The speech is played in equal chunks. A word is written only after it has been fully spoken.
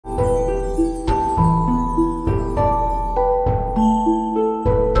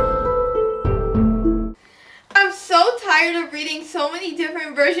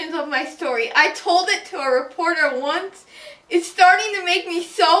story. I told it to a reporter once. It's starting to make me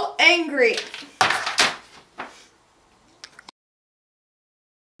so angry.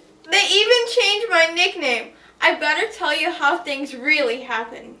 They even changed my nickname. I better tell you how things really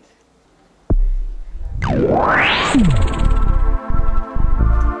happened.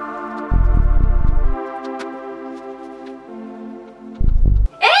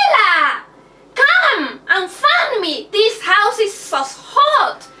 Ella! Come and find me! This house is so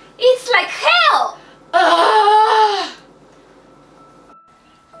hot! It's like hell! Ella!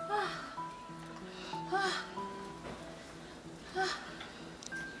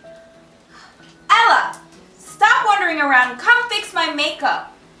 Stop wandering around. Come fix my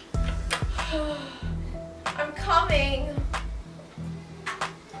makeup. I'm coming.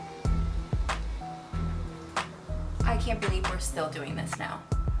 I can't believe we're still doing this now.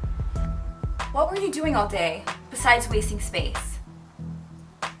 What were you doing all day, besides wasting space?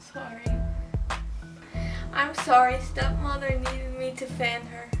 Sorry. I'm sorry, stepmother needed me to fan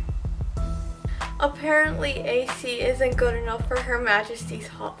her. Apparently AC isn't good enough for Her Majesty's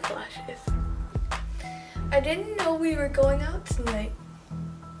hot flashes. I didn't know we were going out tonight.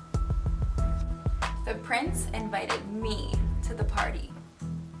 The prince invited me to the party.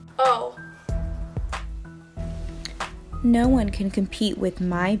 Oh. No one can compete with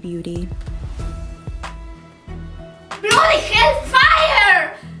my beauty. Bloody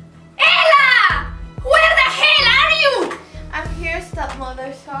hellfire! Ella! Where the hell are you? I'm here,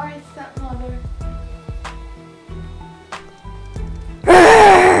 stepmother. Sorry, stepmother.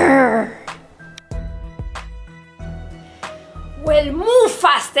 Well, move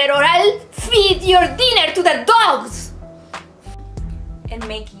faster or I'll feed your dinner to the dogs! And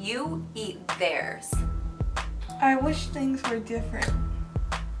make you eat theirs. I wish things were different.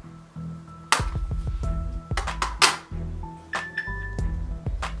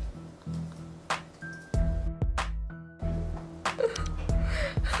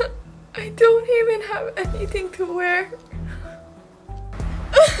 I don't even have anything to wear.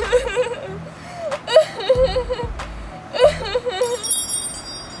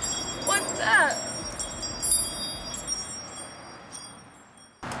 What's that?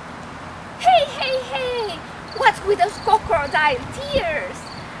 Hey, hey, hey! What's with those crocodile tears?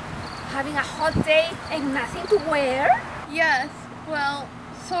 Having a hot day and nothing to wear? Yes, well,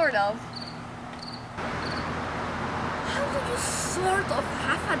 sort of. How do you sort of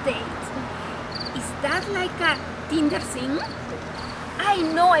have a date? Is that like a Tinder thing? I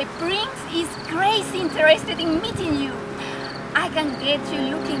know a prince is crazy interested in meeting you. I can get you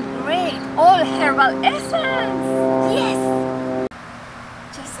looking great, all herbal essence. Yes.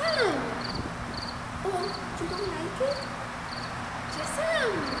 Jasam. Oh, you don't like it?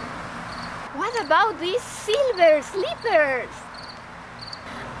 Jasam. What about these silver slippers?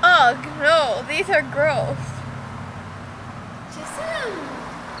 Ugh, no, these are gross. Jasam.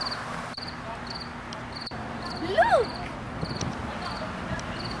 Look.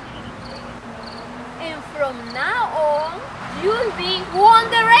 And from now on, you'll be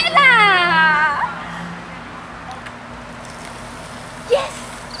Wonderella! Yes,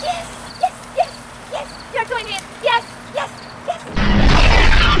 yes, yes, yes, yes, you're doing it! Yes, yes, yes!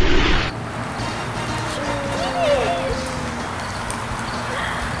 Finish!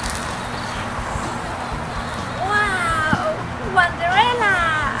 Wow, Wonderella!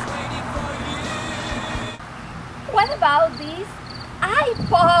 What about this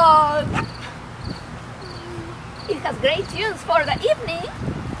iPod? It has great tunes for the evening.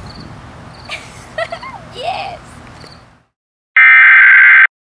 Yes.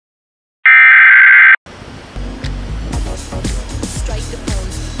 Strike the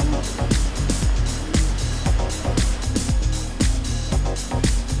pose.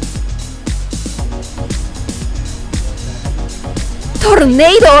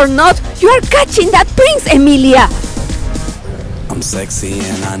 Tornado or not, you are catching that prince, Emilia. I'm sexy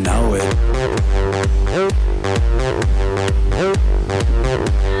and I know it.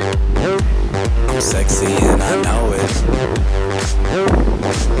 I'm sexy and I know it. Well,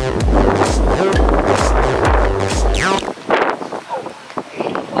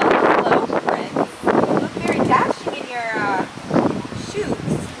 hello, Prince. You look very dashing in your shoes.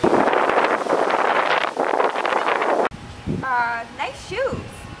 Nice shoes.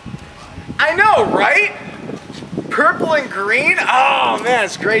 I know, right? Purple and green? Oh man,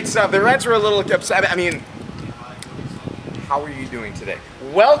 it's great stuff. The Reds were a little upset. I mean, how are you doing today?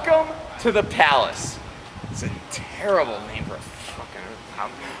 Welcome to the Palace. It's a terrible name for a fucking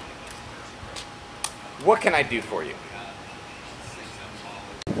house. What can I do for you?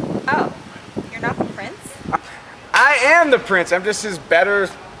 Oh, you're not the prince? I am the prince. I'm just his better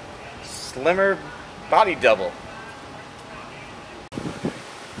slimmer body double.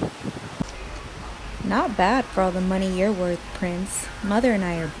 Not bad for all the money you're worth, Prince. Mother and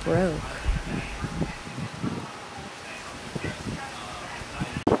I are broke.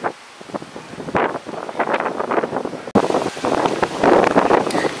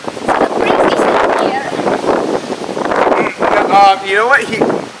 You know what? If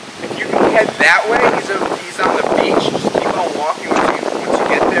you can head that way, he's on the beach. Just keep on walking. Once you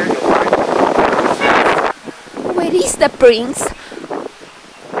get there, you'll find him. Where is the prince?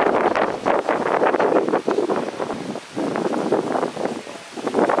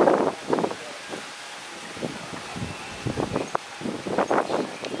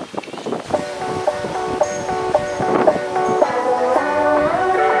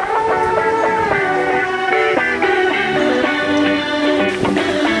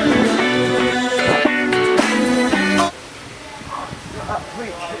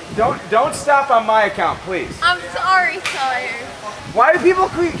 Don't stop on my account, please. I'm sorry, sire. Why do people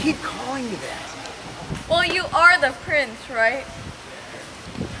keep calling you that? Well, you are the prince, right?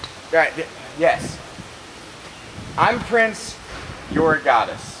 Right, yes. I'm Prince, you're a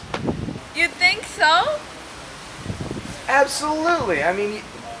goddess. You think so? Absolutely. I mean,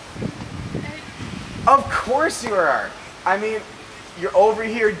 of course you are. I mean, you're over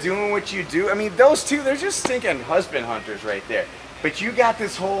here doing what you do. I mean, those two, they're just stinking husband hunters right there. But you got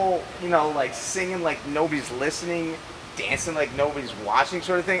this whole, you know, like singing like nobody's listening, dancing like nobody's watching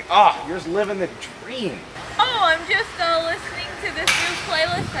sort of thing. Oh, you're just living the dream. Oh, I'm just listening to this new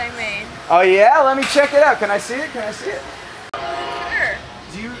playlist I made. Oh yeah? Let me check it out. Can I see it? Can I see it? Sure.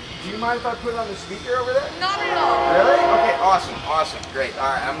 Do you mind if I put it on the speaker over there? Not at all. Really? Okay, awesome, awesome, great. All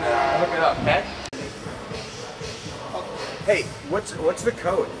right, I'm gonna hook it up, okay? Hey, what's the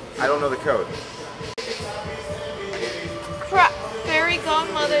code? I don't know the code. Crap, fairy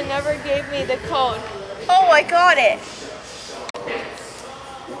godmother never gave me the code. Oh, I got it.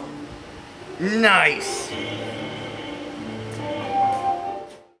 Nice.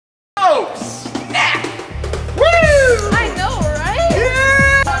 Oh, snap! Woo! I know, right?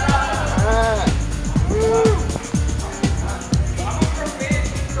 Yeah! Woo!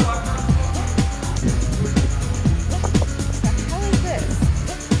 How is this?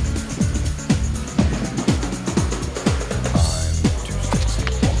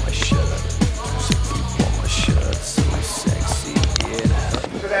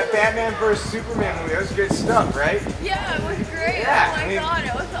 So that Batman vs Superman movie, that was good stuff, right? Yeah, it was great. Yeah, Oh my I mean, god,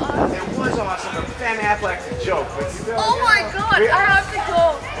 it was awesome. It was awesome, but Ben Affleck's a joke. But still, Oh you my know, god, I have to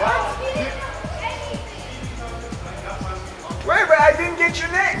go. Wait, but I didn't get your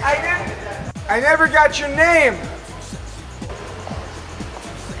name. I never got your name.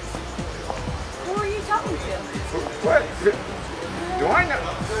 Who are you talking to? What? Do I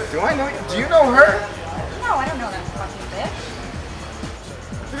know? Do you know her? No, I don't know that fucking bitch.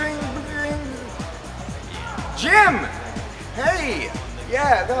 Jim! Hey!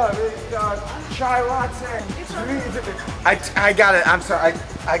 Yeah, no, chai latte. I got it. I'm sorry.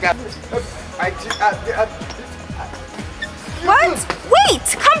 I got it. What? Wait!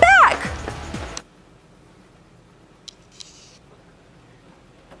 Come back!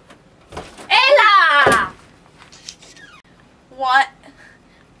 Ella! What?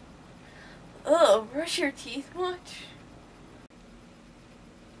 Ugh, brush your teeth much?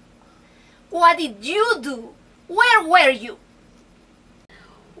 What did you do? Where were you?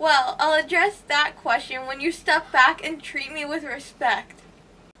 Well, I'll address that question when you step back and treat me with respect.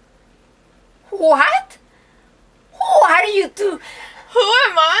 What? Who are you two? Who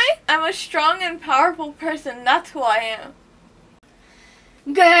am I? I'm a strong and powerful person, that's who I am.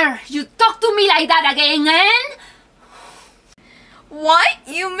 Girl, you talk to me like that again, eh? What?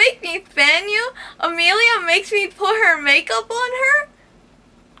 You make me fan you? Amelia makes me put her makeup on her?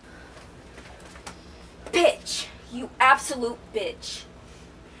 Bitch. You absolute bitch.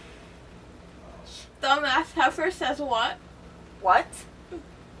 Dumbass heifer says what? What?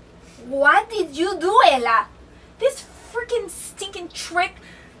 What did you do, Ella? This freaking stinking trick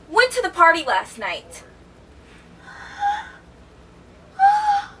went to the party last night.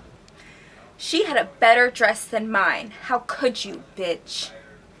 She had a better dress than mine. How could you, bitch?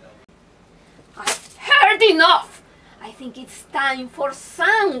 I've heard enough. I think it's time for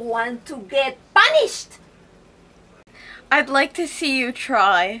someone to get punished. I'd like to see you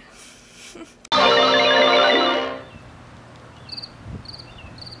try.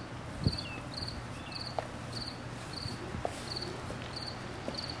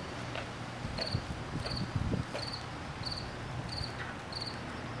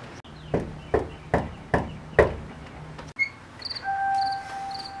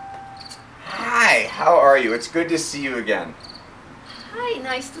 are you? It's good to see you again. Hi,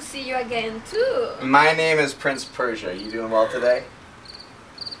 nice to see you again too. My name is Prince Persia. You doing well today?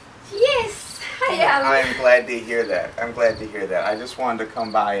 Yes, I am. I'm glad to hear that. I'm glad to hear that. I just wanted to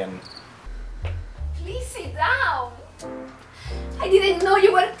come by and... Please sit down. I didn't know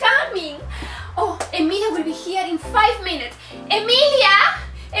you were coming. Oh, Emilia will be here in 5 minutes. Emilia!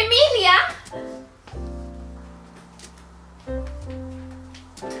 Emilia!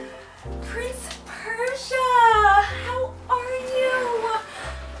 Prince Persia, how are you?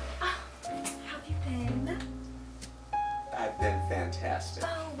 How have you been? I've been fantastic.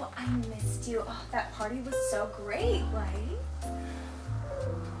 Oh, well, I missed you. Oh, that party was so great, right?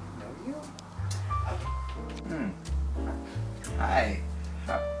 Know you? Hi.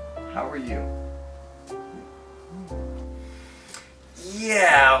 How are you?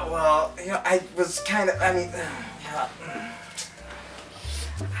 Yeah, well, you know, I was kind of, I mean,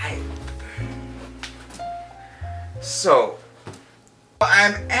 So,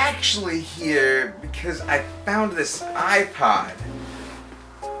 I'm actually here because I found this iPod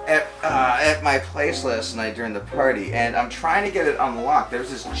at my place last night during the party, and I'm trying to get it unlocked. There's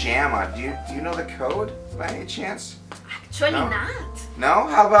this jam on. Do you know the code by any chance? Actually No? not. No?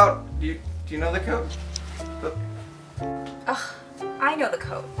 How about do you know the code? Ugh, I know the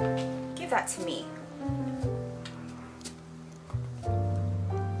code. Give that to me.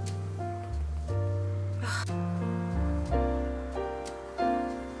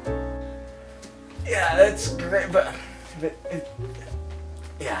 Yeah, that's great, but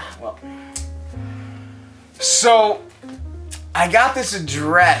yeah, well. So, I got this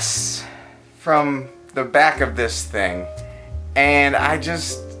address from the back of this thing, and I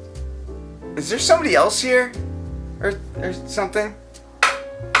just... Is there somebody else here? Or something?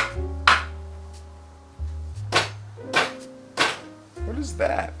 What is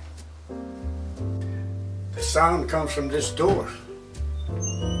that? The sound comes from this door.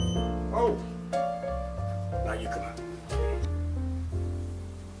 Oh. Now you come out.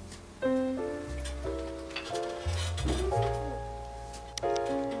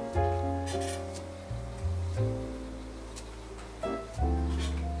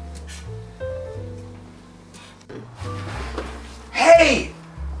 Hey!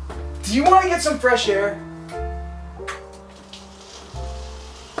 Do you want to get some fresh air?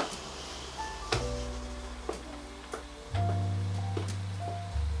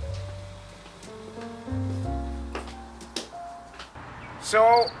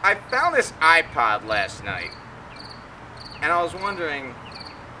 So, I found this iPod last night, and I was wondering,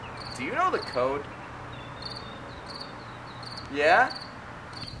 do you know the code? Yeah?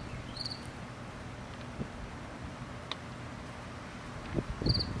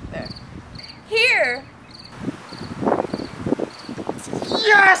 There. Here!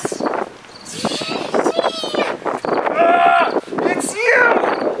 Yes! Ah, it's you!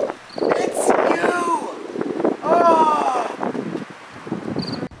 It's you! Oh!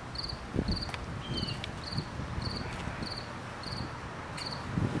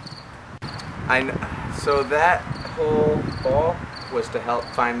 I know. So that whole ball was to help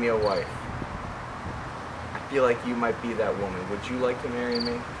find me a wife. I feel like you might be that woman. Would you like to marry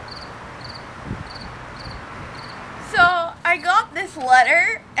me? So I got this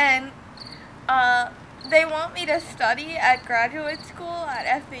letter, and they want me to study at graduate school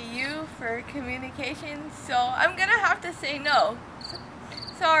at FAU for communications, so I'm gonna have to say no.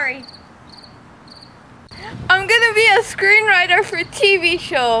 Sorry. I'm gonna be a screenwriter for TV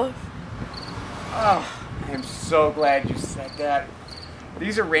shows. Oh, I'm so glad you said that.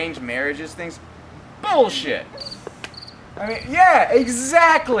 These arranged marriages things, bullshit. I mean, yeah,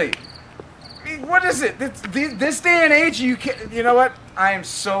 exactly. I mean, what is it? This day and age, you know what? I am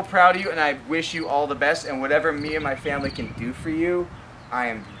so proud of you, and I wish you all the best. And whatever me and my family can do for you,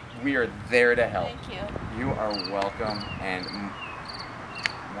 we are there to help. Thank you. You are welcome, and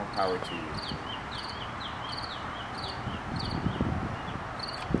more power to you.